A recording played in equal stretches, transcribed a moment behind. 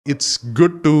it's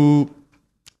good to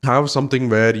have something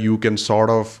where you can sort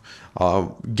of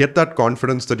get that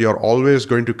confidence that you're always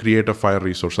going to create a fire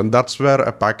resource, and that's where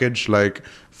a package like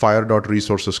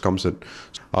fhir.resources comes in.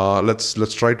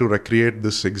 Let's try to recreate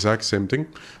this exact same thing.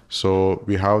 So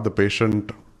we have the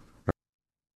patient,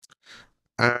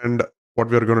 and what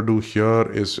we're going to do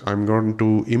here is I'm going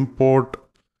to import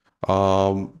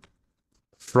um,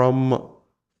 from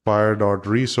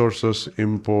fhir.resources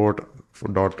import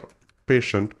dot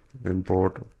patient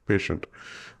import patient.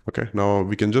 Okay, now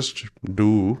we can just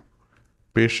do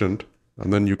patient,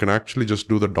 and then you can actually just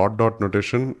do the dot dot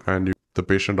notation and the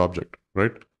patient object,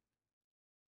 right?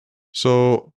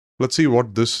 So let's see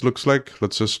what this looks like.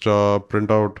 Let's just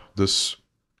print out this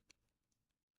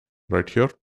right here.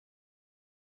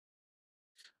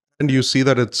 And you see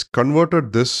that it's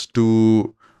converted this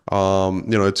to,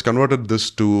 it's converted this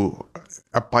to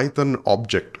a Python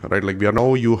object, right? Like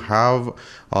you have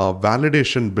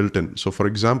validation built in. So for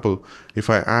example,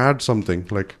 if I add something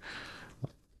like,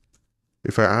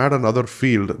 if I add another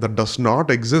field that does not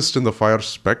exist in the fire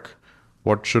spec,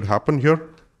 what should happen here?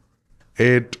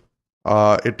 It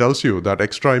tells you that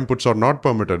extra inputs are not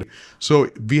permitted. So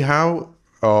we have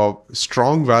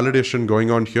strong validation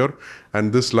going on here,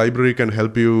 and this library can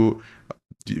help you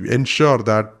ensure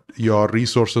that your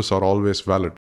resources are always valid.